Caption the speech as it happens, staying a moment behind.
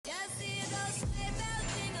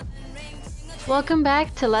Welcome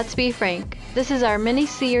back to Let's Be Frank. This is our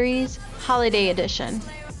mini-series, Holiday Edition.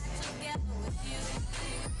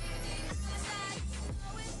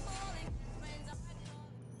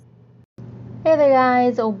 Hey there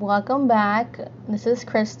guys, welcome back. This is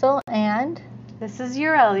Crystal and This is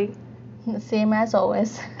Ureli. the same as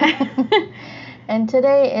always. And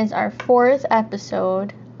today is our fourth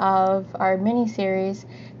episode of our mini-series.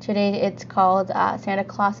 Today it's called Santa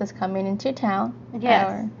Claus is Coming into Town.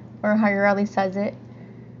 Yes. Or how Ureli says it.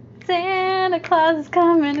 Santa Claus is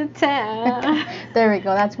coming to town. There we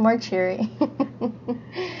go, that's more cheery.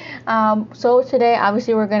 So today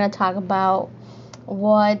obviously we're going to talk about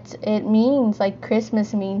what it means, like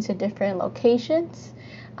Christmas means to different locations.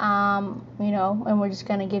 And we're just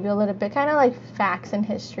going to give you a little bit, kind of like facts and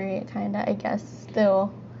history, kind of, I guess,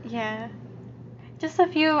 still. Yeah. Just a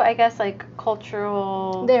few, I guess, like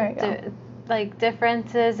cultural There we go. like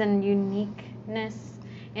differences and uniqueness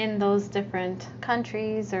in those different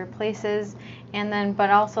countries or places, and then but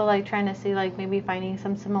also like trying to see like maybe finding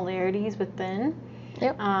some similarities within.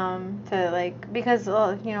 Yep. To like, because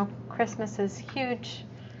Christmas is huge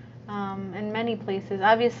in many places.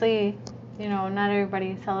 Obviously, not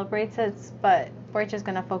everybody celebrates it, but we're just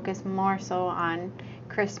gonna focus more so on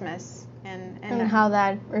Christmas and how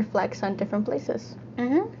that reflects on different places.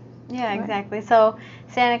 Mhm. Yeah, Right. exactly. So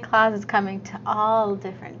Santa Claus is coming to all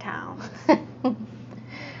different towns.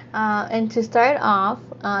 And to start off,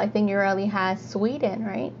 I think Ureli has Sweden,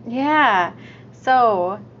 right? Yeah.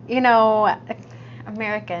 So,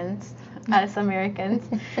 Americans, us Americans,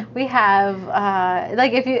 we have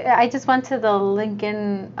I just went to the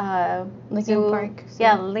Lincoln Lincoln Park Zoo.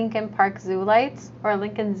 Yeah, Lincoln Park Zoo lights, or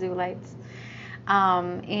Lincoln Zoo lights.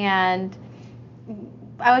 And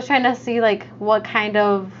I was trying to see like what kind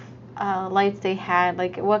of lights they had,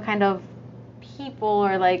 like what kind of people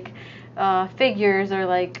or like figures or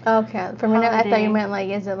like. Okay, for a minute I thought holiday. you meant like,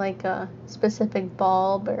 is it like a specific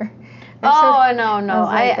bulb or Oh, no. I was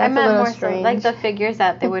like, I that's a meant little more so like strange. the figures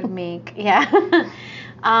that they would make. Yeah.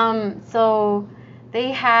 So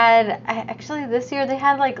they had, actually this year they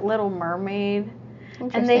had like Little Mermaid,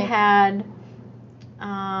 and they Interesting. had,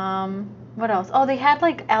 what else? Oh, they had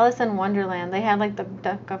like Alice in Wonderland. They had like the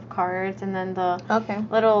deck of cards, and then the Okay.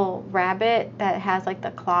 little rabbit that has like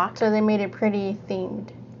the clock. So they made it pretty themed.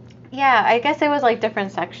 Yeah, I guess it was like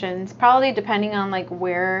different sections, probably depending on like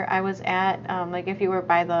where I was at. Like if you were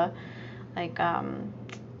by the like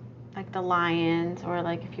the lions, or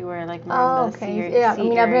like if you were like more on the okay. sea, Yeah, I sea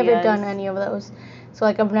mean, I've never areas. done any of those. So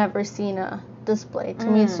like I've never seen a display. To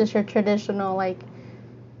me it's just your traditional like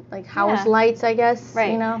house Yeah. lights, I guess,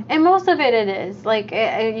 Right. And most of it is like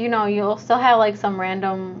you'll still have like some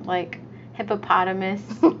random like hippopotamus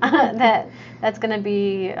that's gonna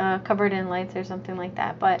be covered in lights or something like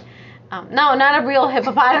that, but no, not a real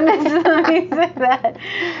hippopotamus. Let me say that.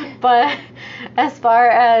 But as far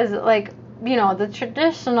as like the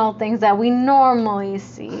traditional things that we normally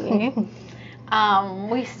see,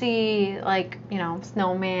 we see like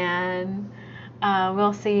snowman.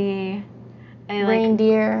 We'll see a, like,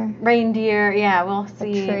 reindeer. Yeah, we'll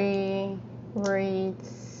see. A tree,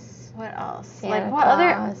 wreaths, What else? Santa Like what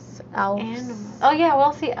other Claus, elves. animals? Oh yeah,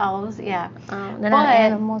 we'll see elves. Yeah. They're not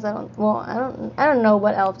animals. I don't know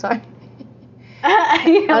what elves are. I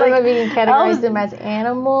I don't know if you can categorize them as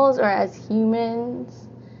animals or as humans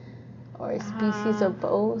or a species of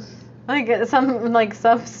both. like some like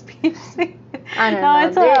subspecies. I don't No, know.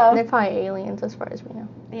 it's They're probably aliens as far as we know.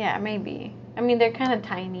 yeah, maybe. I mean, they're kind of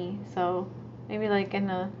tiny, so maybe like in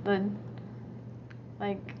the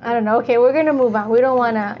like I don't know. Okay, we're gonna move on. We don't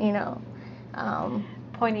wanna,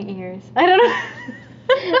 pointy ears. I don't know.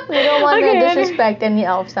 we don't want Okay, to disrespect any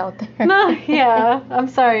elves out there. No, yeah. I'm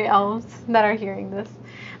sorry, elves that are hearing this.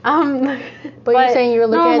 But you're saying you were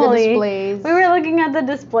looking at the normally, displays. We were looking at the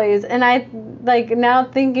displays, and I like now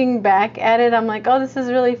thinking back at it, I'm like, oh, this is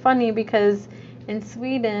really funny because in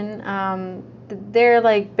Sweden, their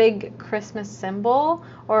like big Christmas symbol,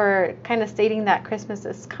 or kind of stating that Christmas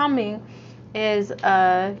is coming, is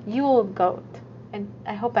a Yule goat. And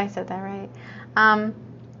I hope I said that right.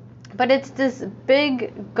 But it's this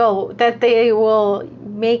big goat that they will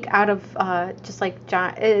make out of just like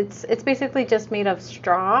it's basically just made of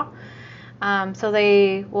straw. So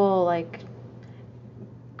they will like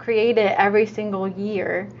create it every single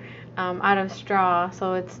year out of straw.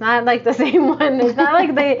 So it's not like the same one. It's not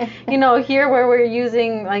like they, here where we're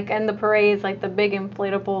using like in the parades like the big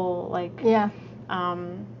inflatable like Yeah.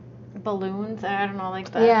 balloons. I don't know,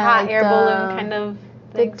 like the Yeah, hot like air the balloon kind of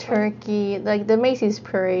Big things. turkey, like the Macy's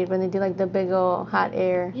parade when they do like the big old hot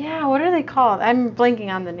air. Yeah, what are they called? I'm blanking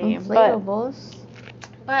on the name. Inflatables.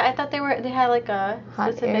 But I thought they had like a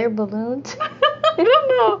Hot specific air balloons. don't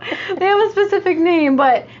know. They have a specific name,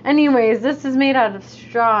 but anyways, this is made out of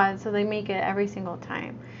straw, and so they make it every single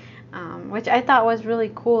time, which I thought was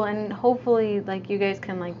really cool. And hopefully, like you guys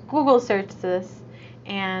can like Google search this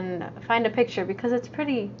and find a picture because it's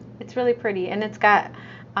pretty. It's really pretty, and it's got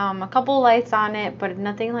a couple lights on it, but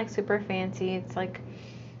nothing like super fancy. It's like,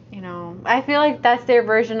 you know, I feel like that's their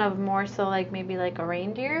version of more so like maybe like a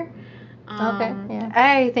reindeer. Okay, yeah.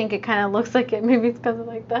 I think it kind of looks like it. Maybe it's because of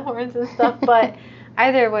like the horns and stuff, but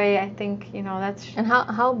either way, I think, you know, that's. And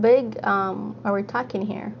how big are we talking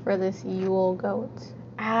here for this Yule goat?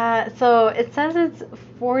 So it says it's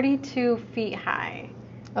 42 feet high.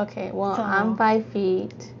 Okay, well, So- I'm 5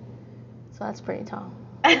 feet, so that's pretty tall.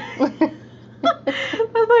 That's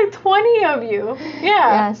like 20 of you.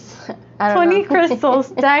 Yeah. Yes. I don't 20 know. crystals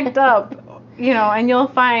stacked up, you know, and you'll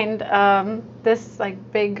find this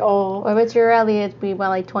like big old. Or if it's your alley, it'd be about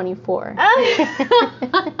like 24.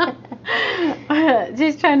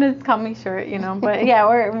 She's trying to cut me short, you know, but yeah,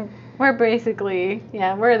 we're basically,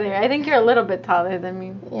 yeah, we're there. I think you're a little bit taller than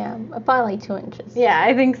me. Yeah, about like 2 inches. Yeah,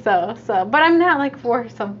 I think so. But I'm not like 4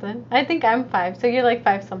 something. I think I'm 5, so you're like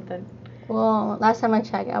 5 something. Well, last time I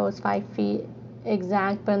checked, I was 5 feet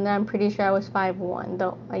exact, but then I'm pretty sure I was 5'1",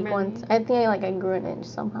 though. Like Really? once, I think I grew an inch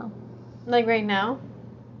somehow. Like right now?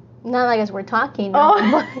 Not like as we're talking. Oh.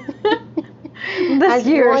 No, but This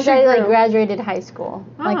year once she I like grew. graduated high school,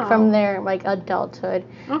 like Oh. from there, like adulthood,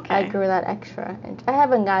 Okay. I grew that extra inch. I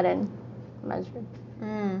haven't gotten measured.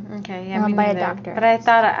 Okay, yeah, Not me by a neither. doctor. But I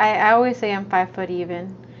thought I always say I'm 5 foot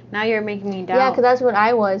even. Now you're making me doubt. Yeah, because that's what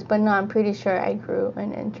I was, but no, I'm pretty sure I grew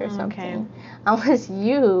an inch or something. Unless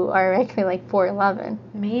you are actually like 4'11".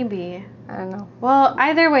 Maybe. I don't know. Well,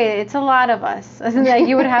 either way, it's a lot of us. Like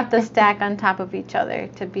you would have to stack on top of each other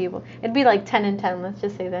to be able. It'd be like 10 and 10. Let's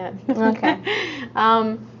just say that. Okay.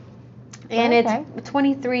 And Okay. it's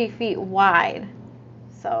 23 feet wide,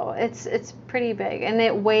 so it's pretty big, and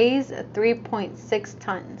it weighs 3.6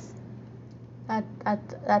 tons.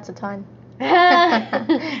 That's a ton.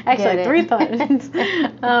 Actually, Get 3 it. tons.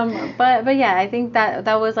 But yeah, I think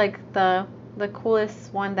that was like the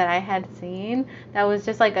coolest one that I had seen. That was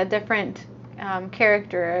just like a different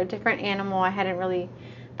character, a different animal I hadn't really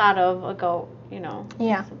thought of, a goat, you know.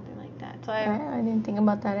 Yeah. Something like that. So I didn't think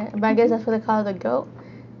about that. But I guess that's what they call it, the goat.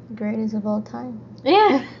 Greatest of all time.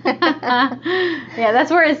 yeah. Yeah,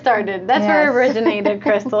 that's where it started. That's where it Yes. originated,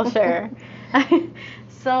 Crystal, sure.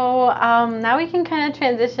 So now we can kind of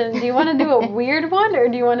transition. Do you want to do a weird one, or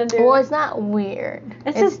do you want to do? Well, it's not weird.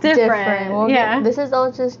 It's just different. Yeah. This is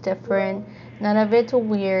all just different. None of it's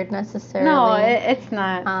weird necessarily. No, it's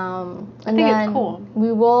not. And think it's then cool.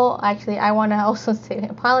 we will actually. I want to also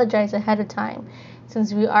apologize ahead of time,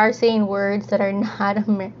 since we are saying words that are not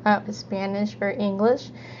Spanish or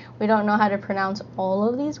English. We don't know how to pronounce all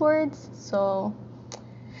of these words, so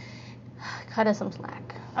cut us some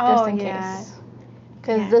slack, just in case.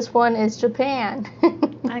 Because this one is Japan.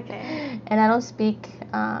 Okay. And I don't speak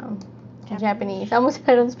Japanese. I almost said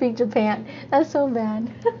I don't speak Japan. That's so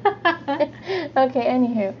bad. Okay,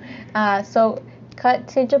 anywho. So, cut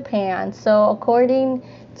to Japan. So, according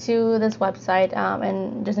to this website,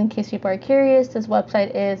 and just in case people are curious, this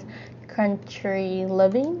website is Country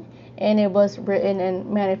Living. And it was written and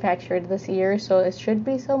manufactured this year, so it should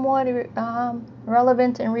be somewhat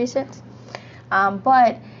relevant and recent.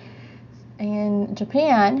 But in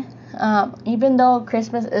Japan, even though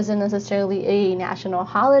Christmas isn't necessarily a national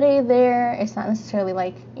holiday there, it's not necessarily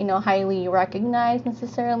like, highly recognized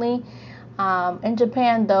necessarily. In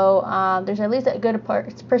Japan, though, there's at least a good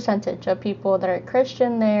percentage of people that are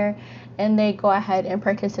Christian there, and they go ahead and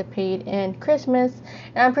participate in Christmas.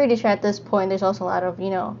 And I'm pretty sure at this point there's also a lot of,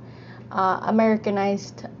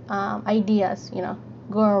 Americanized ideas,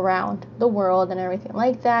 going around the world and everything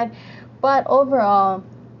like that. But overall,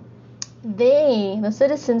 the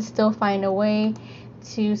citizens still find a way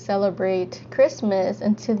to celebrate Christmas,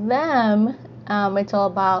 and to them, it's all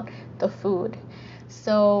about the food.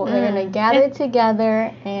 So they're gonna gather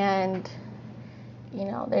together, and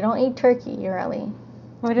they don't eat turkey really.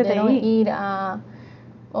 What do They don't eat.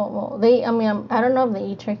 Well, I don't know if they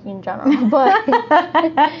eat turkey in general, but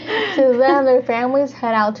to them, their families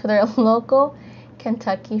head out to their local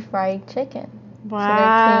Kentucky Fried Chicken.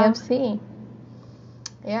 Wow. So their KFC.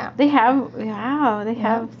 Yeah. They have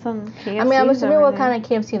some KFC. I'm assuming what kind of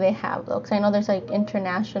KFC they have, though, because I know there's like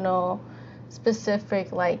international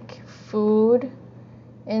specific like food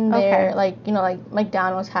in there. Okay. Like, like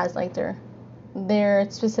McDonald's has like their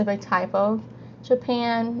specific type of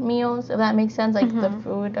Japan meals, if that makes sense, like the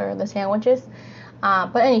food or the sandwiches.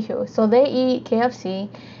 But anywho, so they eat KFC,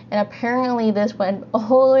 and apparently this went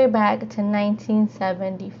all the way back to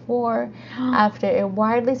 1974 after a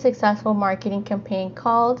widely successful marketing campaign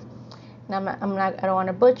called, and I don't want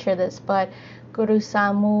to butcher this, but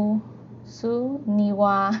Gurusamu Su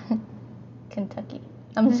Niwa Kentucky.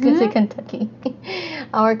 I'm just gonna say Kentucky,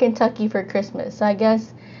 or Kentucky for Christmas. So I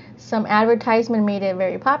guess some advertisement made it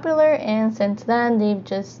very popular, and since then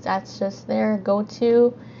that's just their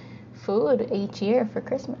go-to food each year for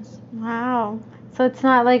Christmas. Wow. So it's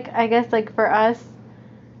not like, I guess, like for us,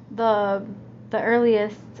 the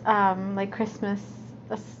earliest like Christmas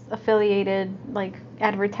affiliated like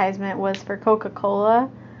advertisement was for Coca-Cola.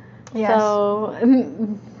 Yes. So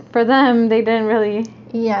for them, they didn't really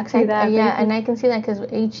see that. And I can see that because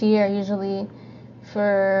each year, usually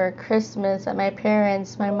for Christmas, at my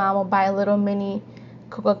mom will buy little mini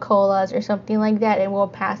Coca-Colas or something like that, and we'll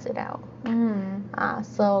pass it out.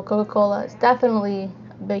 So Coca-Cola is definitely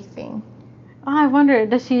a big thing. Oh, I wonder,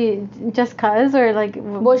 does she just cause or like?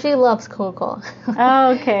 Well, she loves Coca-Cola.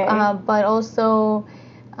 Oh, okay. But also,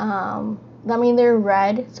 I mean, they're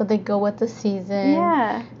red, so they go with the season.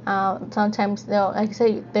 Yeah. Sometimes they'll, like I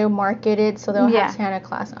say, they'll market it, so they'll have Santa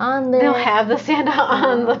Claus on there. They'll have the Santa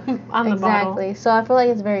on the bottle. Exactly. So I feel like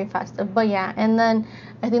it's very festive. But yeah, and then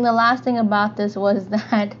I think the last thing about this was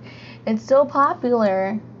that it's so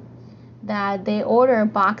popular that they order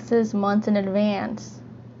boxes months in advance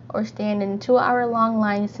or stand in 2-hour-long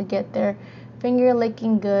lines to get their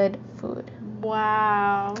finger-licking good food.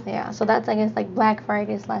 Wow. Yeah, so that's, I guess, like Black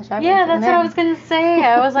Friday / everything. Yeah, that's what I was going to say.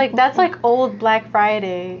 I was like, that's like old Black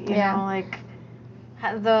Friday, you know, like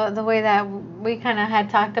the way that we kind of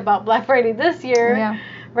had talked about Black Friday this year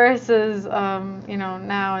versus, you know,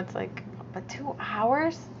 now it's like, but 2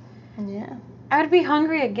 hours? Yeah. I would be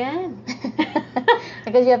hungry again. I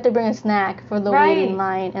guess you have to bring a snack for the waiting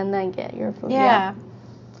line and then get your food.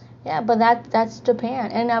 Yeah, but that's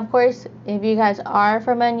Japan. And of course, if you guys are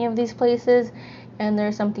from any of these places and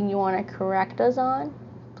there's something you want to correct us on,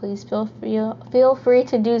 please feel free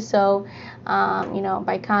to do so, you know,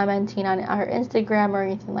 by commenting on our Instagram or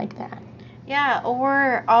anything like that. Yeah,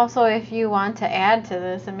 or also if you want to add to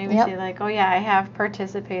this and maybe say like, oh yeah, I have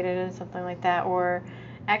participated in something like that, or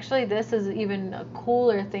actually this is even a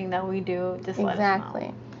cooler thing that we do, just let us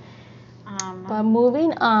know. But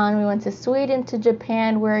moving on, we went to Sweden, to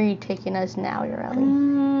Japan. Where are you taking us now,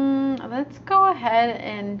 Yoreli? Let's go ahead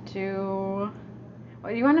and do...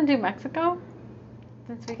 What, you want to do Mexico?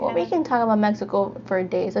 Well, we can talk about Mexico for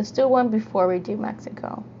days. Let's do one before we do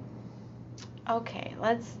Mexico. Okay,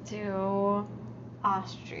 let's do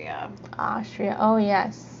Austria. Austria. Oh,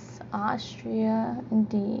 yes. Austria,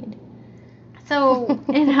 indeed. So,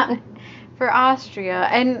 for Austria,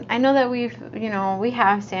 and I know that we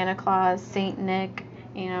have Santa Claus, Saint Nick,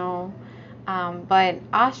 you know, but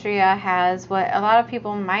Austria has what a lot of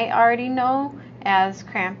people might already know as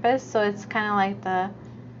Krampus, so it's kind of like the...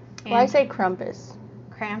 Why say Krampus?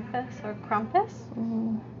 Krampus or Krampus?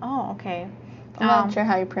 Mm-hmm. Oh, okay. I'm not sure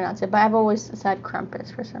how you pronounce it, but I've always said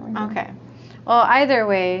Krampus for some reason. Okay. Well, either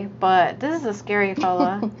way, but this is a scary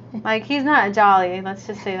fella. Like, he's not jolly, let's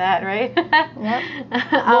just say that, right? Yep.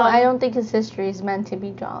 Well, I don't think his history is meant to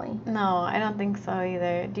be jolly. No, I don't think so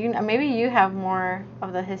either. Maybe you have more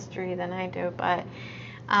of the history than I do, but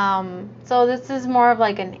so this is more of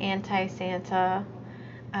like an anti-Santa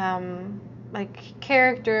like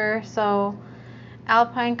character. So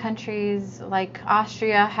Alpine countries like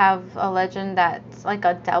Austria have a legend that's like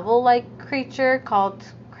a devil-like creature called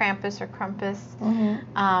Krampus or Krampus,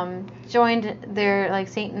 joined their like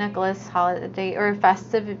St. Nicholas holiday or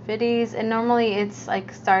festivities, and normally it's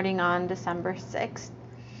like starting on December 6th.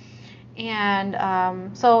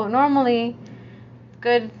 And so normally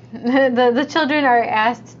the children are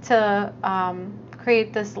asked to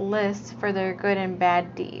create this list for their good and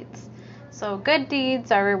bad deeds. So good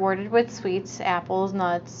deeds are rewarded with sweets, apples,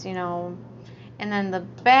 nuts, you know, and then the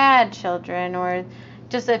bad children, or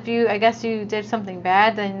just if you did something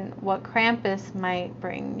bad, then what Krampus might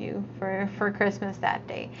bring you for Christmas that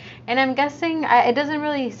day. And I'm guessing it doesn't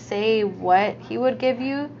really say what he would give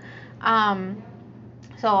you.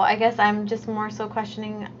 So I guess I'm just more so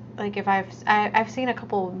questioning, like, if I've seen a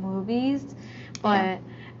couple of movies, but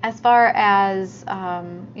as far as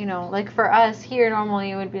you know, like for us here,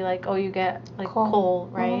 normally it would be like, oh, you get like coal,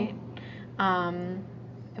 right?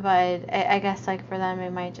 But I guess like for them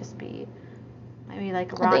it might just be maybe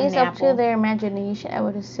like rotten apple. I think it's up to their imagination, I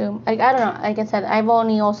would assume. Like, I don't know. Like I said, I've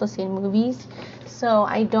only also seen movies, so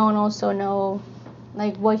I don't also know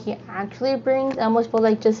like what he actually brings. I almost feel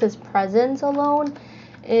like just his presence alone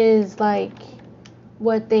is like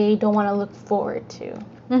what they don't want to look forward to.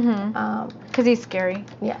 Because he's scary.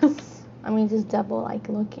 Yes. I mean, just devil like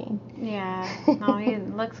looking. Yeah. No, he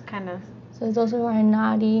looks kind of. So it's also very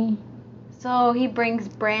naughty. So he brings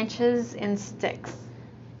branches and sticks.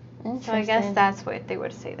 So I guess Interesting. that's what they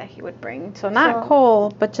would say that he would bring. So not So- coal,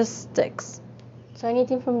 but just sticks. So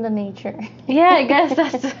anything from the nature. Yeah, I guess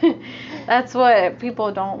that's what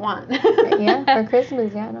people don't want. Yeah, for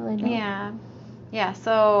Christmas, yeah, no, they don't. Yeah. Yeah,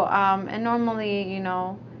 so and normally, you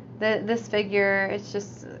know, this figure, it's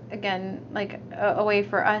just again like a way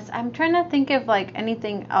for us. I'm trying to think of like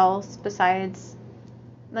anything else besides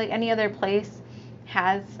like any other place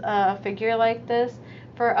has a figure like this.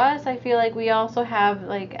 For us, I feel like we also have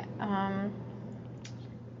like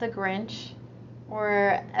the Grinch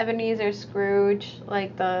or Ebenezer Scrooge,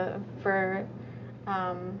 like for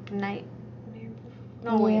Nightmare.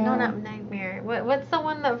 No, wait, no, Yeah. not Nightmare. What's the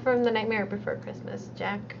one that from the Nightmare Before Christmas?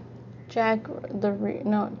 Jack. Jack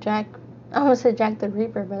Jack. I almost said Jack the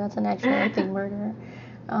Reaper, but that's an actual, I think, murderer.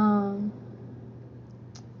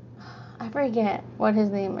 I forget what his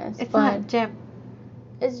name is, It's but not Jack.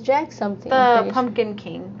 it's Jack something. I'm The pretty Pumpkin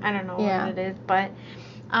King. I don't know Yeah. what it is,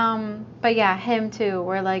 but yeah, him too.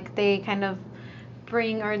 Where like they kind of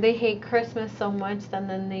bring or they hate Christmas so much, then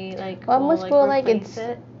they like Well, I will, almost like feel like replace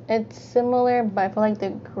it. it's similar, but I feel like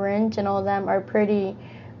the Grinch and all of them are pretty.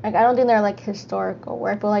 Like, I don't think they're like historical.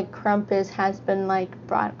 Where I feel like Krampus has been like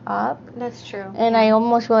brought up, That's true. and I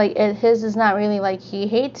almost feel like his is not really like he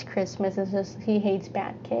hates Christmas. It's just he hates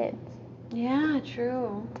bad kids. Yeah,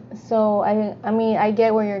 true. So I mean I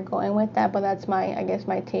get where you're going with that, but that's I guess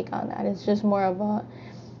my take on that. It's just more of a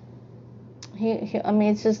I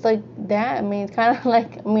mean it's just like that. I mean it's kind of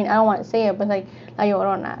like, I mean I don't want to say it, but like La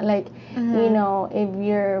Llorona, like you know, if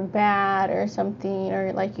you're bad or something,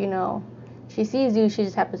 or like, you know, she sees you, she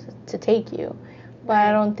just happens to take you. But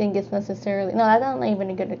I don't think it's necessarily, no, that's not even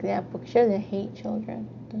a good example, 'cause she doesn't hate children,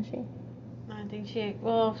 does she? I think she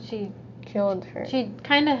Killed her. she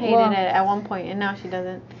kind of hated Well- it at one point, and now she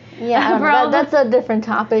doesn't. Yeah, I don't For know, all the- that's a different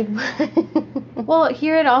topic. Well,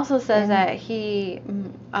 here it also says Yeah. that he,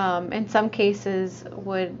 in some cases,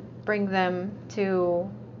 would bring them to,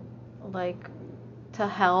 like, to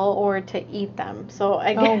hell or to eat them. So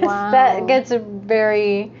I Oh, guess wow. that gets a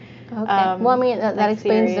very, Okay. Well, I mean, that like,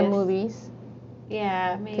 explains the serious. movies.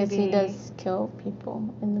 Yeah, maybe. Because he does kill people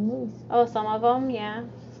in the movies. Oh, some of them, yeah.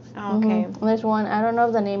 Oh, okay. Mhm. There's one, I don't know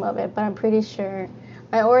the name of it, but I'm pretty sure.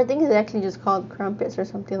 Or I think it's actually just called Krampus or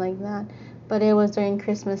something like that. But it was during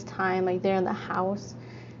Christmas time, like they're in the house.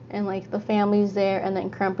 And like the family's there, and then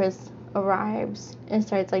Krampus arrives and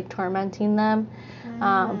starts like tormenting them.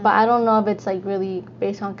 But I don't know if it's like really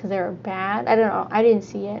based on because they were bad. I don't know. I didn't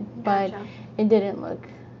see it, but Gotcha. it didn't look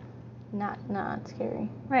not scary.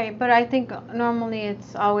 Right, but I think normally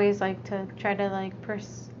it's always like to try to like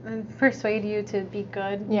persuade you to be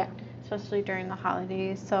good. Yeah. Especially during the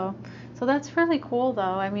holidays. So that's really cool though.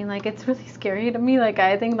 I mean, like it's really scary to me. Like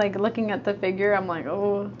I think like looking at the figure, I'm like,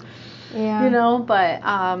 oh, Yeah. you know. But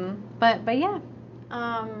yeah.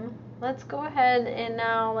 Let's go ahead and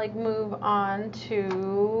now like move on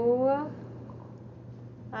to.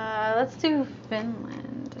 Let's do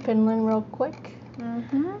Finland. Finland real quick.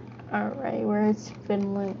 Mhm. All right, where is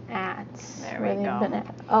Finland at? There Where we they've go. been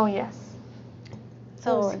at? Oh yes.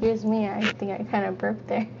 So- So excuse me, I think I kind of burped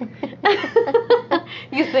there.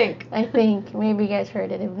 You think? I think maybe you guys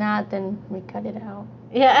heard it. If not, then we cut it out.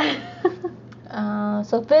 Yeah.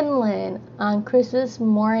 So Finland, on Christmas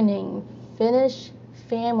morning, Finnish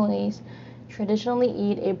families traditionally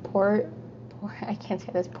eat a I can't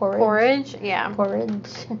say this, Porridge. Yeah. porridge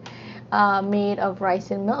made of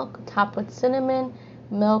rice and milk, topped with cinnamon,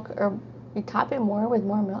 milk, or you top it more with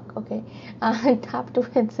more milk, okay. Topped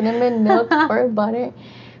with cinnamon, milk, or butter.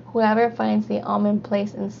 Whoever finds the almond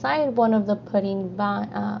placed inside one of the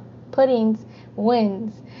puddings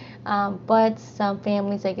wins. But some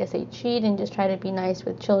families, I guess, they cheat and just try to be nice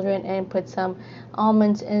with children and put some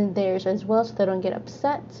almonds in theirs as well so they don't get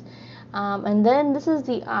upset. And then this is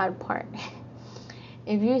the odd part.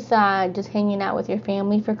 If you thought just hanging out with your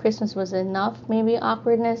family for Christmas was enough, maybe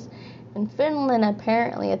awkwardness, in Finland,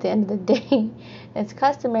 apparently, at the end of the day, it's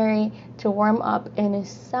customary to warm up in a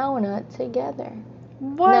sauna together.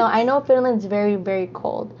 What? Now, I know Finland's very, very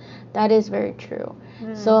cold. That is very true.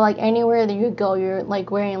 So, like, anywhere that you go, you're, like,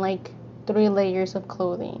 wearing, like, 3 layers of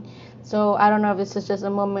clothing. So, I don't know if this is just a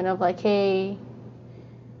moment of, like, hey,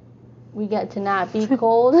 we get to not be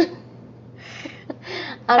cold.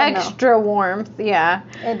 I don't know. Extra warmth. Yeah.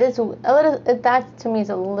 It is a little. That to me is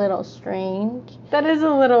a little strange, That is a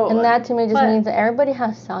little. and that to me just but- means that everybody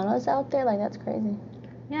has saunas out there. Like that's crazy.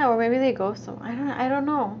 Yeah, or maybe they go somewhere. I don't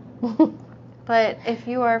know. But if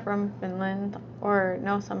you are from Finland or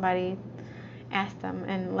know somebody, ask them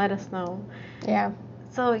and let us know. Yeah.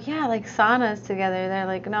 So yeah, like saunas together. They're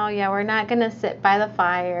like, no, yeah, we're not gonna sit by the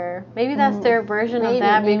fire. Maybe that's their version of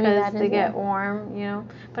that maybe because that they is get it. warm, you know.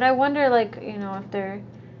 But I wonder, like, you know, if they're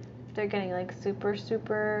getting like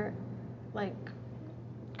super like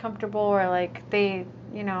comfortable or like they,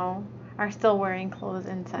 you know, are still wearing clothes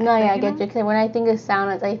inside. No, like, yeah, I you get know? you. Because when I think of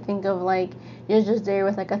saunas, I think of like you're just there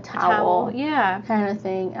with like a towel Yeah. kind of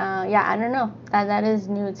thing. Yeah, I don't know. That is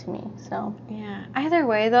new to me. So Yeah. Either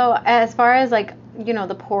way, though, as far as like, you know,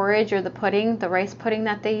 the porridge or the pudding, the rice pudding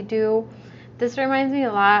that they do, this reminds me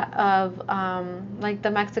a lot of like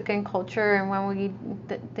the Mexican culture. And when we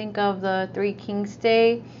think of the Three Kings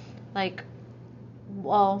Day, like,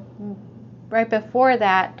 well, right before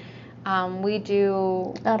that, we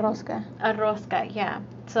do la rosca. a rosca. Yeah.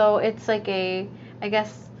 So it's like I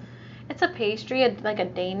guess it's a pastry, like a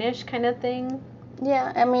Danish kind of thing.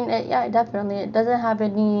 Yeah, I mean, yeah, definitely. It doesn't have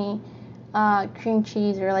any cream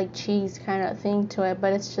cheese or like cheese kind of thing to it,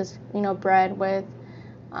 but it's just bread with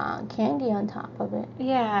candy on top of it.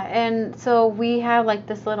 Yeah, and so we have like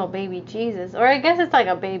this little baby Jesus, or I guess it's like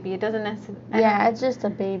a baby. It doesn't necessarily. Yeah, it's just a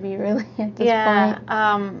baby, really, at this Yeah.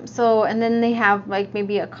 point. So and then they have like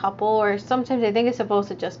maybe a couple, or sometimes I think it's supposed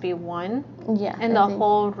to just be one. Yeah. And the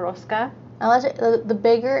whole rosca. Unless the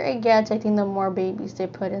bigger it gets, I think the more babies they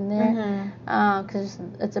put in there, because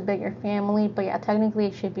it's a bigger family. But yeah, technically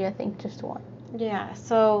it should be, I think, just one. Yeah.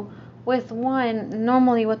 So with one,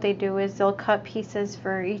 normally what they do is they'll cut pieces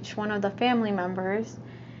for each one of the family members,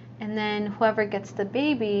 and then whoever gets the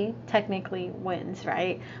baby technically wins,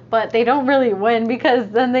 right? But they don't really win because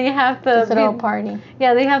then they have to throw a party.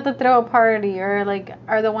 Yeah, they have to throw a party, or like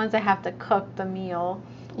are the ones that have to cook the meal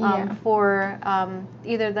for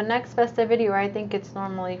either the next festivity, or I think it's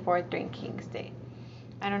normally for Three Kings Day.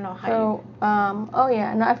 I don't know how. Oh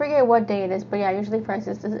yeah, no, I forget what day it is, but yeah, usually for us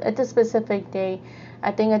it's a specific day.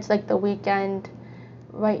 I think it's like the weekend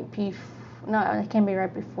right before. No, it can't be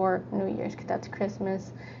right before New Year's because that's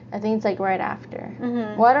Christmas. I think it's like right after.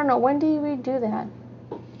 Well, I don't know. When do we do that?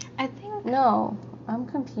 I think. No, I'm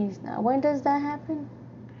confused now. When does that happen?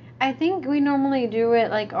 I think we normally do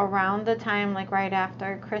it like around the time, like right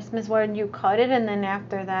after Christmas, when you cut it, and then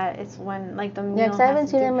after that, it's when like the meal. Yeah, because I haven't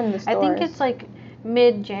seen them in the stores. I think it's like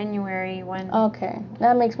mid-January when. Okay,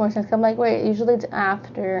 that makes more sense. 'Cause I'm like, wait, usually it's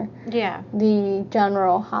after. Yeah. The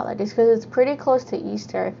general holidays, because it's pretty close to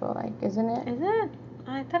Easter. I feel like, isn't it? Is it?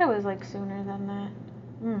 I thought it was like sooner than that.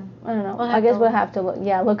 I don't know. I guess we'll have to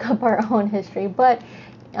look up our own history. But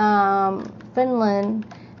Finland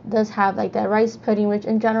does have like that rice pudding, which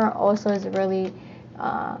in general also is really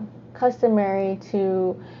customary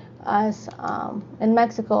to us. In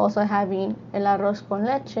Mexico, also having el arroz con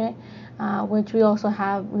leche, which we also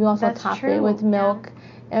have. We also top it with milk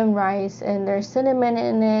and rice, and there's cinnamon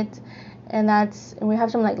in it. And we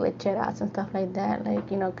have some like lecheras and stuff like that, like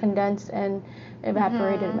condensed and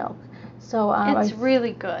evaporated milk. So it's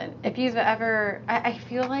really good. If you've ever, I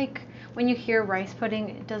feel like when you hear rice pudding,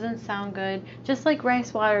 it doesn't sound good. Just like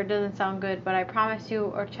rice water doesn't sound good, but I promise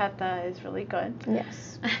you, horchata is really good.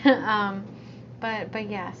 Yes. But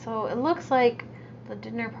yeah, so it looks like the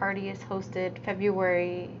dinner party is hosted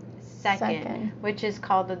February 2nd, which is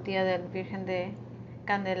called the Dia del Virgen de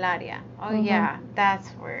Candelaria. Oh yeah, that's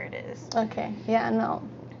where it is. Okay. Yeah. No.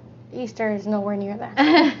 Easter is nowhere near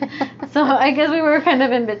that. So I guess we were kind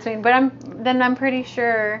of in between, but I'm pretty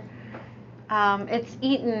sure it's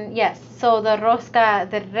eaten. Yes. So the Rosca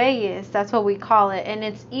de Reyes, that's what we call it, and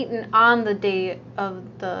it's eaten on the day of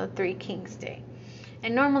the Three Kings Day.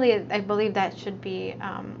 And normally, I believe that should be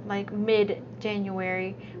like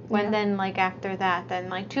mid-January. When then like after that, then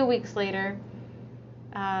like 2 weeks later,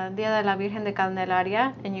 Dia de la Virgen de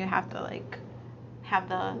Candelaria, and you have to like have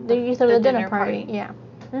the dinner party. Yeah.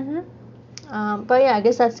 But yeah, I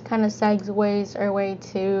guess that's kind of segues our way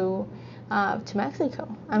to Mexico.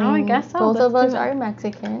 I mean, I guess so. Both of us are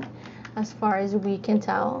Mexican, as far as we can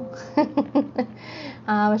tell.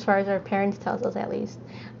 As far as our parents tells us, at least.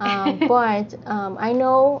 But I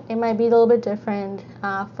know it might be a little bit different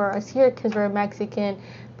for us here because we're Mexican,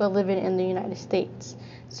 but living in the United States.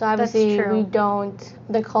 So obviously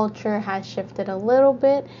the culture has shifted a little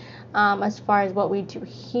bit as far as what we do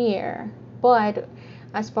here. But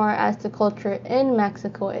as far as the culture in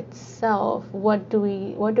Mexico itself, what do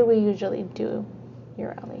we usually do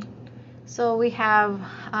here, Ellie? So we have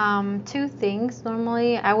two things.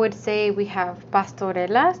 Normally, I would say we have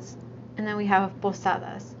pastorelas, and then we have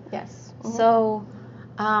posadas. Yes. So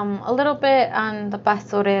a little bit on the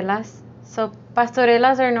pastorelas. So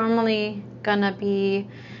pastorelas are normally gonna be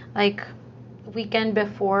like weekend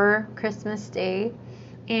before Christmas Day,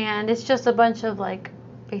 and it's just a bunch of like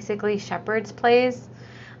basically shepherds plays.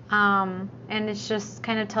 And it's just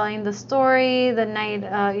kind of telling the story, the night,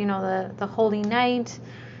 the holy night,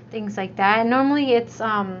 things like that. And normally it's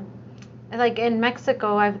like in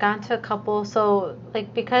Mexico, I've gone to a couple. So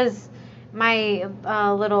like because my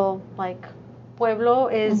little like pueblo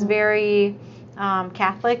is very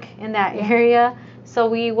Catholic in that area, so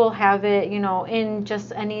we will have it, in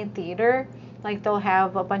just any theater. Like they'll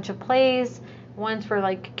have a bunch of plays, one's for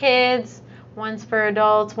like kids, one's for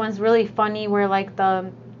adults, one's really funny where like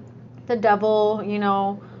the devil,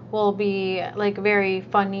 will be like very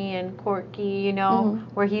funny and quirky,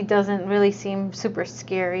 where he doesn't really seem super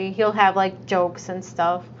scary. He'll have like jokes and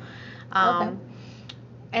stuff. But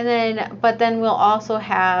then we'll also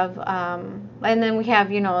have, and then we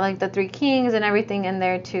have, like the Three Kings and everything in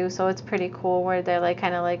there too. So it's pretty cool where they're like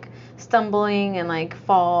kind of like stumbling and like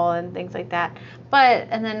fall and things like that.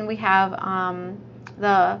 And then we have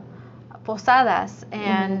the posadas.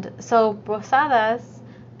 And so posadas,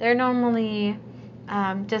 they're normally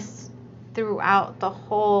just throughout the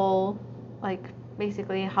whole, like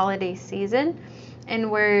basically holiday season, and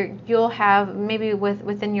where you'll have maybe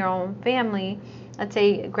within your own family, let's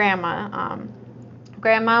say grandma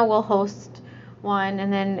will host one,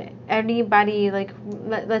 and then anybody like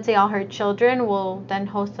let's say all her children will then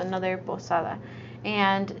host another posada.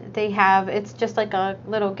 And it's just like a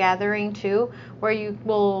little gathering too, where you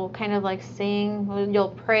will kind of like sing, you'll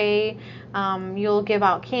pray, you'll give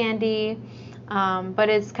out candy, but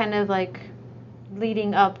it's kind of like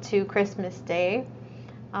leading up to Christmas Day.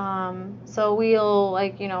 So we'll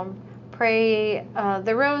like, pray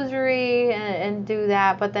the rosary and do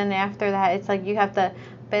that, but then after that it's like you have to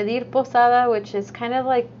pedir posada, which is kind of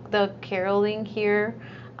like the caroling here,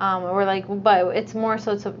 or like, but it's more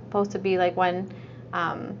so it's supposed to be like when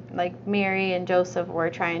like Mary and Joseph were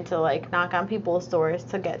trying to like knock on people's doors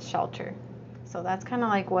to get shelter. So that's kind of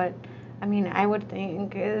like what, I would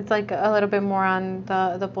think it's like a little bit more on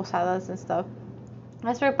the posadas and stuff.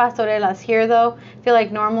 As for pastorelas here though, I feel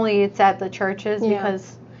like normally it's at the churches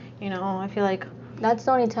because, I feel like that's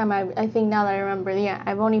the only time I think now that I remember,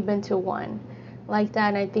 I've only been to one like that,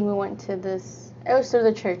 and I think we went to this, it was through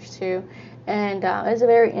the church too. And it was a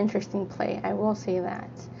very interesting play, I will say that.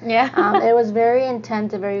 Yeah. It was very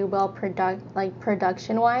intense, very well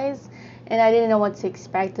production-wise, and I didn't know what to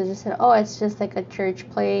expect. I just said, it's just like a church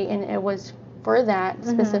play, and it was for that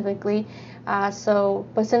specifically. But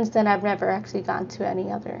since then, I've never actually gone to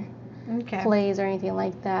any other plays or anything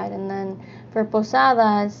like that. And then for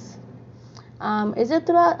posadas, is it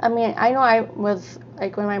throughout? I know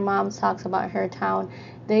like when my mom talks about her town,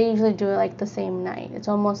 they usually do it like the same night. It's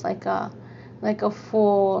almost like a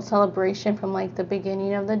full celebration from like the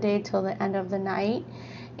beginning of the day till the end of the night.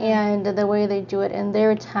 And the way they do it in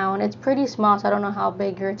their town, it's pretty small, so I don't know how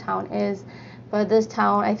big your town is, but this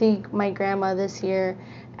town, I think my grandma this year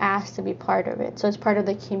asked to be part of it, so it's part of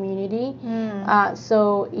the community.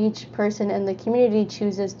 So each person in the community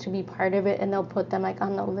chooses to be part of it, and they'll put them like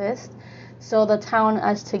on the list. So the town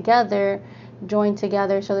us together join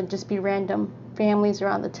together, so there'll just be random families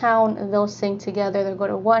around the town, and they'll sing together. They'll go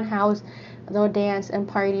to one house, they'll dance and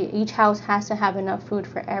party. Each house has to have enough food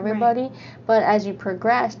for everybody, but as you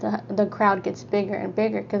progress, the crowd gets bigger and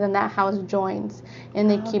bigger, because then that house joins, and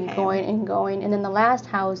they keep going and going. And then the last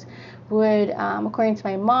house would, according to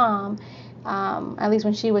my mom, at least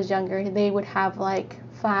when she was younger, they would have like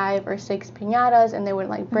 5 or 6 piñatas, and they would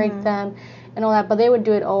like break them and all that, but they would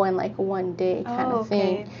do it all in like one day kind of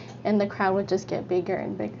thing, and the crowd would just get bigger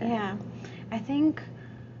and bigger. Yeah, I think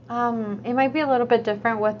it might be a little bit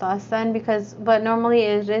different with us then, but normally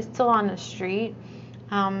it is still on the street.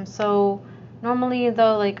 So normally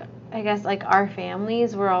though, like I guess like our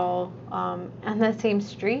families were all on the same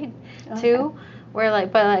street too, where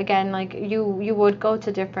like, but again, like you would go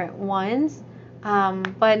to different ones,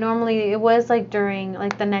 but normally it was like during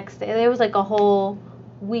like the next day, it was like a whole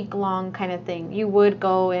week-long kind of thing. You would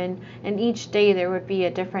go in, and each day there would be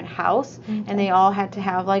a different house, and they all had to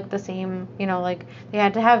have like the same, like they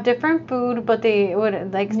had to have different food, but they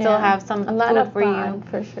would like still have some a lot food of for fun, you.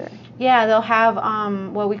 for sure. Yeah, they'll have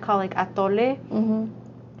what we call like atole,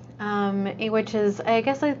 which is, I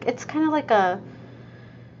guess, like it's kind of like a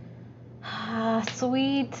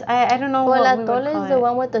sweet. I don't know. Well, what we would atole call is the it.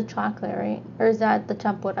 one with the chocolate, right? Or is that the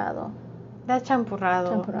champurrado? That's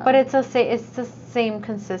champurrado. But it's the same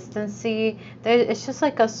consistency. It's just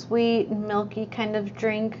like a sweet, milky kind of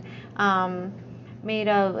drink, made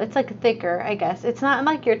of. It's like thicker, I guess. It's not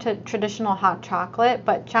like your traditional hot chocolate,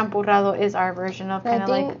 but champurrado is our version of kind of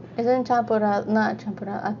like. Isn't not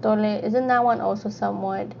champurrado, atole? Isn't that one also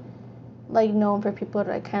somewhat like known for people to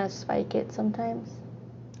like kind of spike it sometimes?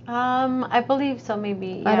 I believe so,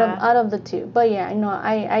 maybe. out of Yeah. out of the two. But yeah,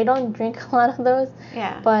 I don't drink a lot of those.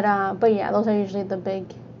 Yeah. But yeah, those are usually the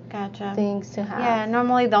big Gotcha. things to have. Yeah,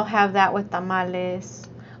 normally they'll have that with tamales.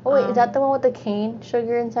 Oh wait, is that the one with the cane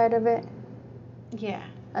sugar inside of it? Yeah.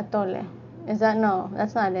 Atole. Is that no?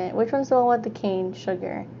 That's not it. Which one's the one with the cane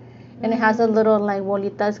sugar? And it has a little like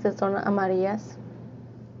bolitas que son amarillas.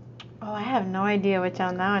 Oh, I have no idea which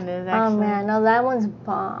one that one is Oh actually. man, no, that one's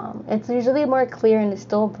bomb. It's usually more clear and it's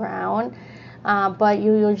still brown, but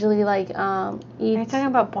you usually like eat. Are you talking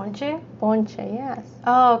about ponche? Ponche, yes.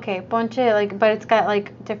 Oh, okay, ponche, like, but it's got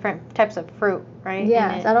like different types of fruit, right? in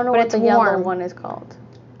Yes, it. I don't know But what it's the yellow warm. one is called.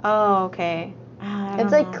 Oh, okay. I It's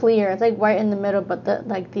don't like know. clear. It's like right in the middle, but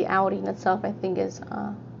the outing itself I think is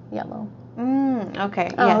yellow. Okay.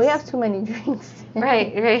 Oh, yes. we have too many drinks.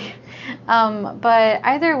 Right. But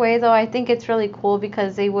either way, though, I think it's really cool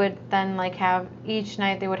because they would then like have each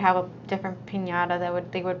night they would have a different piñata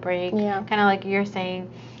that they would break, Yeah. kind of like you're saying,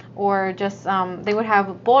 or just they would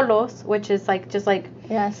have bolos, which is like just like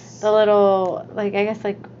Yes. the little like I guess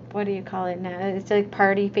like what do you call it now? It's like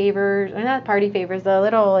party favors, or not party favors, the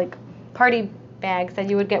little like party bags that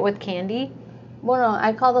you would get with candy. Bueno,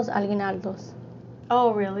 I call those aguinaldos.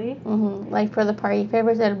 Oh, really? Like for the party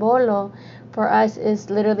favors, el bolo for us is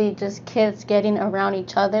literally just kids getting around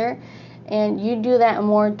each other, and you do that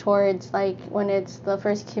more towards like when it's the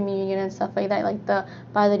first communion and stuff like that. Like the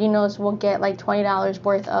padrinos will get like $20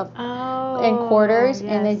 worth of Oh. in quarters,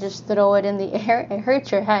 and they yes. just throw it in the air. It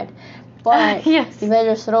hurts your head, but Yes. they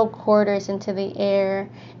just throw quarters into the air,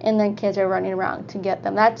 and then kids are running around to get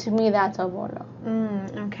them. That to me, that's a bolo.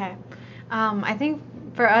 Okay. I think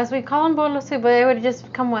for us we call them bolos too, but it would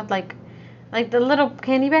just come with like the little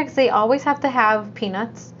candy bags. They always have to have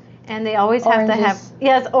peanuts, and they always have to have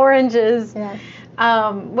Oranges. oranges. Yes.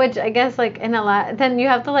 Which I guess like in a lot, then you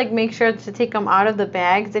have to like make sure to take them out of the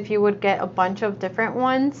bags if you would get a bunch of different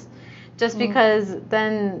ones, just because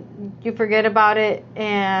then you forget about it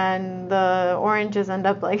and the oranges end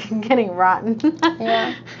up like getting rotten.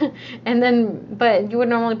 Yeah. And then, but you would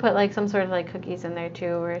normally put like some sort of like cookies in there too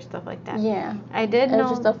or stuff like that. Yeah. I did It's know.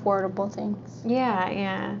 just affordable things.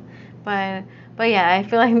 Yeah. But yeah, I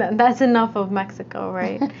feel like that's enough of Mexico,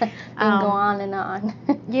 right? And go on and on.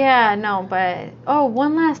 Yeah, no, but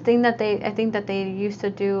one last thing that I think that they used to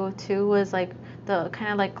do too was like the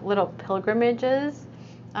kind of like little pilgrimages,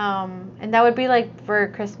 and that would be like for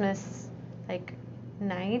Christmas like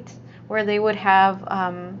night where they would have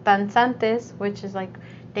danzantes, which is like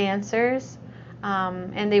dancers,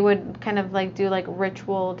 and they would kind of like do like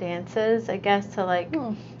ritual dances, I guess, to like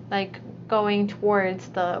going towards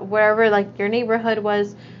the wherever like your neighborhood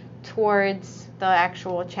was towards the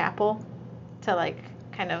actual chapel to like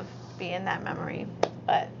kind of be in that memory.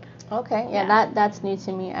 But Okay, that's new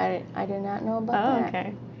to me. I did not know about that.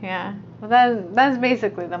 okay, yeah. Well, that's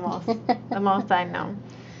basically the most I know.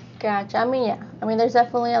 Gotcha. I mean, there's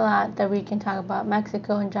definitely a lot that we can talk about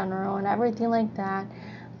Mexico in general and everything like that.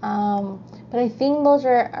 But I think those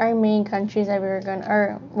are our main countries that we were gonna,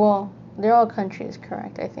 or well, they're all countries,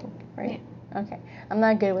 correct? I think, right? Yeah. Okay. I'm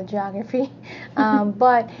not good with geography,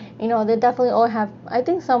 but they definitely all have, I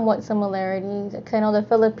think, somewhat similarities. 'Cause I know the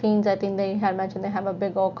Philippines, I think they had mentioned they have a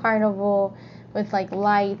big old carnival with like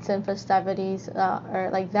lights and festivities, or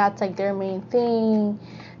like that's like their main thing.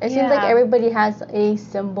 It seems like everybody has a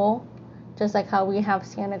symbol, just like how we have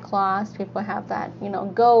Santa Claus. People have that,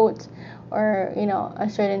 goat, or a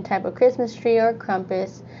certain type of Christmas tree or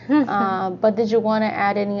Krampus. But did you want to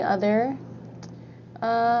add any other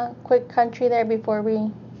quick country there before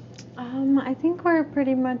we? I think we're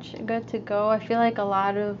pretty much good to go. I feel like a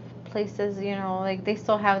lot of places, like they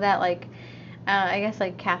still have that like I guess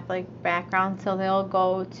like Catholic background, so they'll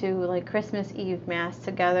go to like Christmas Eve mass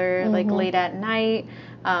together like late at night.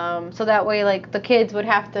 So that way like the kids would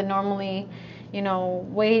have to normally,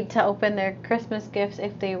 wait to open their Christmas gifts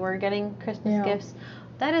if they were getting Christmas gifts.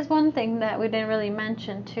 That is one thing that we didn't really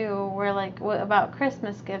mention too. Where like about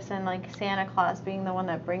Christmas gifts and like Santa Claus being the one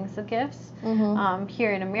that brings the gifts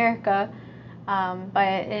here in America.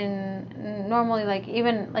 But normally like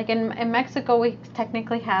even like in Mexico we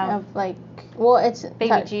technically have like it's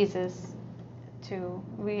baby Jesus too.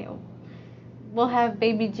 We'll have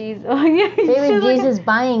baby Jesus. Oh yeah, baby Jesus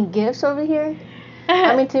buying gifts over here.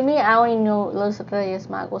 I mean, to me, I only knew Los Reyes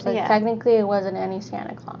Magos. Like technically, it wasn't any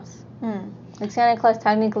Santa Claus. Like Santa Claus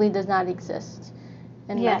technically does not exist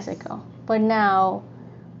in Mexico, but now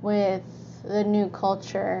with the new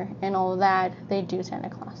culture and all that, they do Santa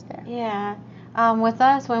Claus there. Yeah. With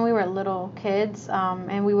us, when we were little kids,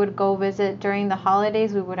 and we would go visit during the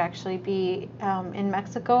holidays, we would actually be in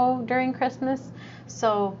Mexico during Christmas.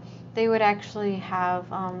 So they would actually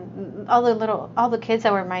have all the kids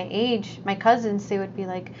that were my age, my cousins. They would be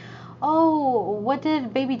like, "Oh, what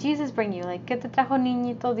did baby Jesus bring you? Like, ¿qué te trajo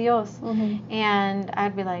niñito Dios?" And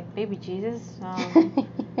I'd be like, "Baby Jesus?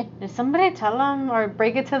 Did somebody tell them or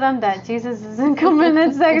break it to them that Jesus isn't coming?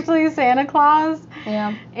 It's actually Santa Claus."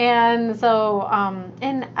 Yeah. And so,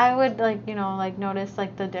 and I would like, like notice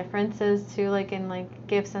like the differences too, like in like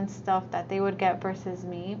gifts and stuff that they would get versus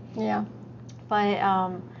me. Yeah.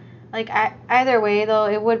 But like either way though,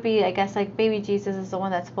 it would be, I guess, like baby Jesus is the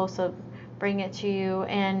one that's supposed to bring it to you,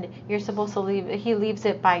 and you're supposed to he leaves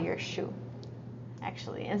it by your shoe,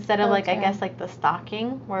 actually, instead of like, I guess, like the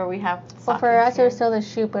stocking where we have stockings. Well, for us here. it was still the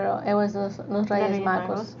shoe, but it was los Reyes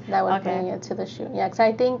Magos that would bring it to the shoe. Yeah, because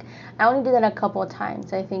I think I only did that a couple of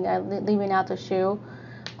times. I think leaving out the shoe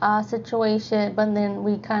situation, but then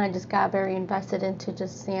we kind of just got very invested into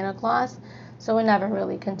just Santa Claus. So we never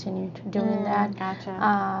really continued doing that.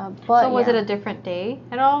 Gotcha. But so was it a different day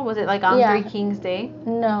at all? Was it like on Three Kings Day?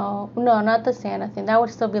 No, not the Santa thing. That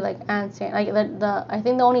would still be like on Santa. Like the I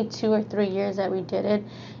think the only 2 or 3 years that we did it,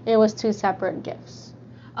 it was 2 separate gifts.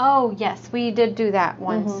 Oh yes, we did do that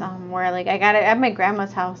once. Where like I got it at my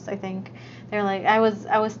grandma's house. I think they're like I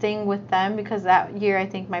was staying with them because that year I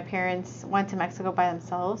think my parents went to Mexico by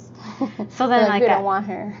themselves. So then like we don't want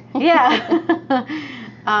her. Yeah.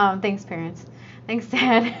 Thanks, parents. Thanks,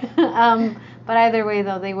 Dad. But either way,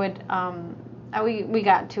 though, they would. We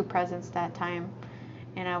got 2 presents that time,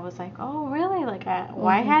 and I was like, "Oh, really? Like,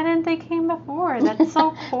 why hadn't they came before? That's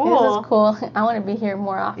so cool. This is cool. I want to be here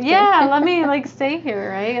more often." Yeah, let me like stay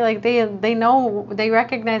here, right? Like they know, they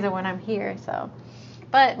recognize it when I'm here. So,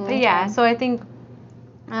 but yeah. So I think.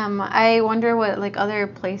 I wonder what like other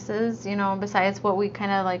places, besides what we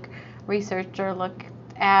kind of like research or look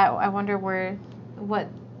at. I wonder what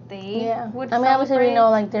they would. I mean, obviously we know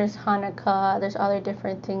like there's Hanukkah, there's other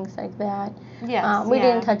different things like that. Yes. We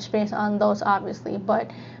didn't touch base on those obviously,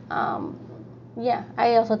 but yeah,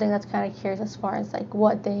 I also think that's kind of curious as far as like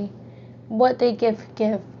what they give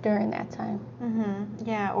during that time.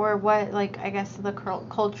 Yeah, or what like I guess the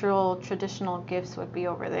cultural traditional gifts would be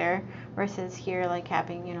over there versus here, like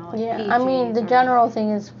having like I mean the general thing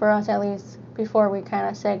is for us, at least before we kind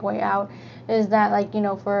of segue out, is that like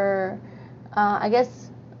for I guess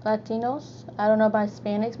Latinos, I don't know about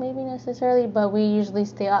Hispanics maybe necessarily, but we usually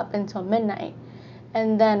stay up until midnight,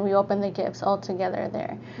 and then we open the gifts all together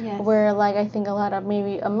there. Yes. Where like I think a lot of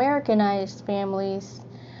maybe Americanized families,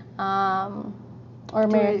 or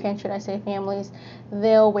American should I say families,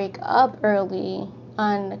 they'll wake up early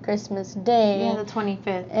on Christmas Day. Yeah, the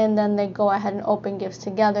 25th. And then they go ahead and open gifts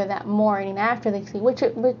together that morning after they sleep, which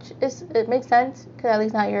it makes sense because at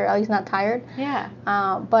least you're at least not tired. Yeah.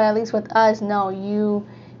 But at least with us, no, you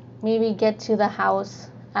maybe get to the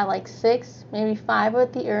house at like 6, maybe 5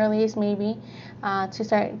 at the earliest, maybe to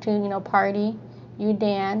start to party. You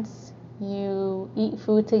dance, you eat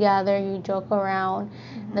food together, you joke around.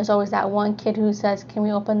 There's always that one kid who says, "Can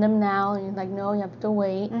we open them now?" And you're like, "No, you have to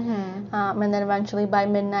wait." And then eventually by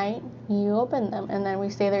midnight, you open them. And then we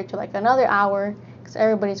stay there till like another hour because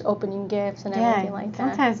everybody's opening gifts and everything like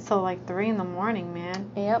that. Sometimes till like 3 in the morning,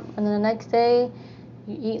 man. Yep. And then the next day,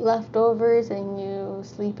 you eat leftovers and you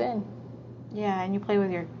sleep in. Yeah, and you play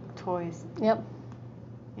with your toys. Yep.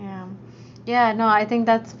 Yeah. Yeah, no, I think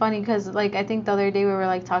that's funny because, like, I think the other day we were,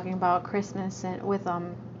 like, talking about Christmas and with,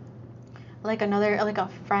 like, a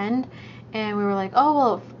friend, and we were like, oh,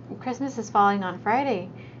 well, Christmas is falling on Friday.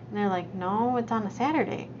 And they're like, no, it's on a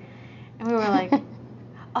Saturday. And we were like,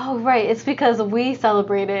 oh, right, it's because we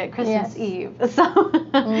celebrated Christmas Eve. So,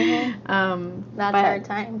 that's our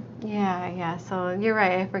time. Yeah, so you're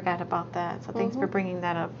right, I forgot about that. So thanks for bringing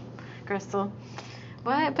that up, Crystal.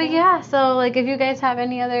 But yeah, so like if you guys have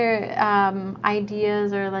any other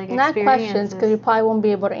ideas or like not experiences. questions, because you probably won't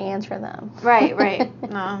be able to answer them. Right.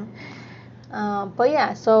 No. But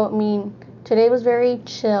yeah, so I mean, today was very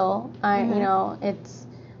chill. It's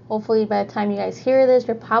hopefully by the time you guys hear this,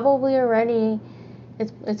 you're probably already.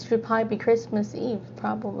 It should probably be Christmas Eve,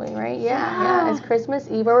 probably, right? Yeah, it's Christmas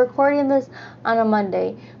Eve. We're recording this on a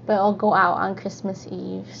Monday, but it'll go out on Christmas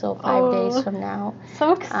Eve, so 5 days from now.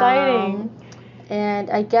 So exciting. And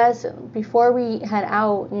I guess before we head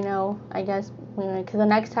out, because the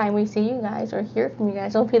next time we see you guys or hear from you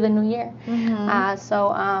guys, it'll be the new year.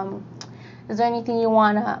 So is there anything you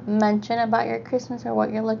want to mention about your Christmas or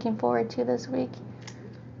what you're looking forward to this week?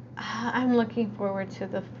 I'm looking forward to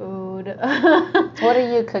the food. What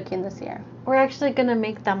are you cooking this year? We're actually gonna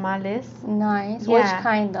make tamales. Nice. Yeah. Which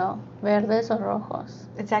kind though? Verdes or rojos?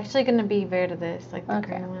 It's actually gonna be verdes, like the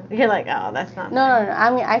Okay. green one. You're like, oh, that's not No, mine. no, no. I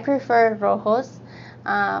mean, I prefer rojos,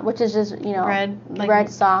 which is just, Red, like, red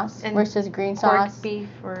sauce and versus green pork, sauce. beef,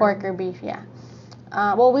 or Pork or beef, yeah.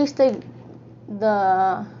 Well, we stick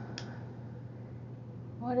the,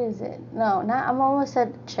 what is it? No, not, I'm almost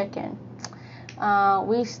said chicken.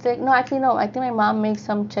 We stick, no, actually, no. I think my mom makes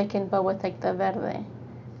some chicken, but with like the verde.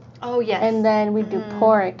 Oh yes. And then we do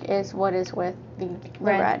pork is what is with the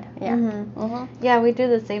red. Yeah. Mhm. Yeah, we do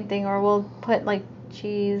the same thing, or we'll put like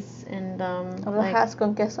cheese and Rajas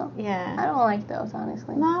con queso. I yeah. don't like those,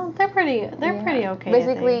 honestly. No, they're pretty. They're Yeah. pretty okay.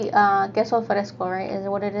 Basically, queso fresco, right? Is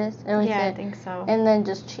what it is? I think so. And then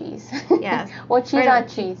just cheese. Yes. What cheese Or on no,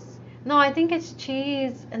 cheese? No, I think it's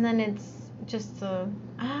cheese, and then it's just the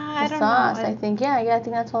I The don't sauce, know. I think. Yeah, I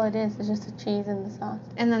think that's all it is. It's just the cheese and the sauce.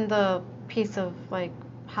 And then the piece of like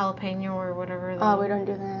jalapeno or whatever. Oh, we don't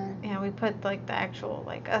do that. Yeah, we put like the actual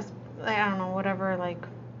like I don't know, whatever like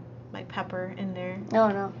pepper in there.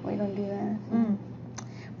 No, we don't do that. Mm.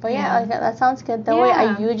 But Yeah. like that sounds good. That way,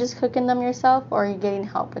 Yeah. are you just cooking them yourself, or are you getting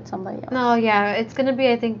help with somebody else? No, yeah, it's gonna be.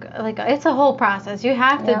 I think like it's a whole process. You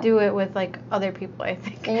have to Yep. do it with like other people. I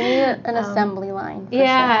think. And you need an assembly line. For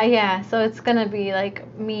Yeah, sure. yeah. So it's gonna be like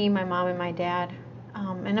me, my mom, and my dad,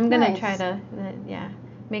 and I'm gonna Nice. try to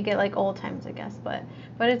make it like old times, I guess. But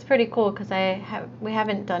it's pretty cool because we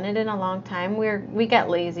haven't done it in a long time. We get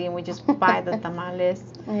lazy and we just buy the tamales.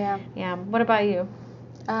 Yeah. Yeah. What about you?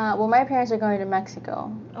 Well, my parents are going to Mexico.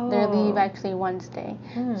 They leave Oh. actually Wednesday.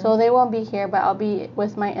 Mm. So they won't be here, but I'll be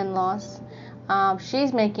with my in-laws.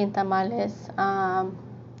 She's making tamales.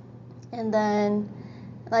 And then,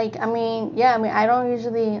 like, I mean, I don't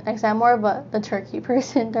usually, like, I'm more of the turkey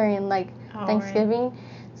person during, like, Oh, Thanksgiving.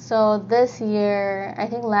 So this year, I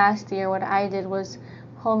think last year, what I did was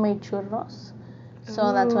homemade churros.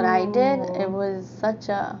 So that's what I did. Ooh. It was such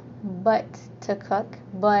a butt to cook,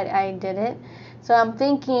 but I did it. So I'm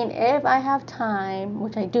thinking if I have time,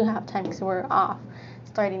 which I do have time because we're off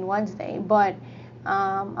starting Wednesday, but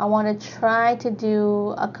I want to try to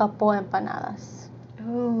do a couple empanadas.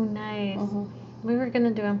 Oh, nice. Mhm. We were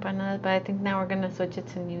gonna do empanadas, but I think now we're gonna switch it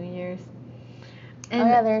to New Year's. Oh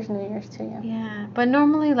yeah, there's New Year's too. Yeah. Yeah, but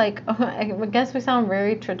normally, like, I guess we sound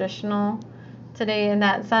very traditional today in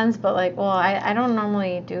that sense, but like, well, I don't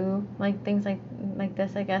normally do like things like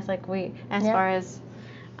this. I guess like as Yeah. far as,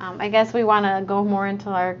 I guess we want to go more into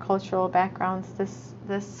our cultural backgrounds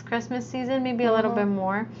this Christmas season, maybe a little bit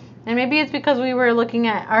more, and maybe it's because we were looking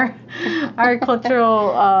at our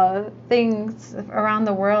cultural things around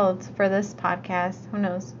the world for this podcast. Who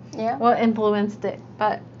knows? Yeah. What influenced it?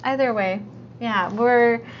 But either way. Yeah,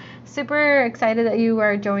 we're super excited that you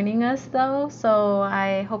are joining us, though. So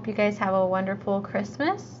I hope you guys have a wonderful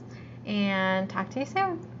Christmas and talk to you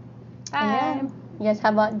soon. Bye. Yeah. You guys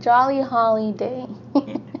have a jolly holiday.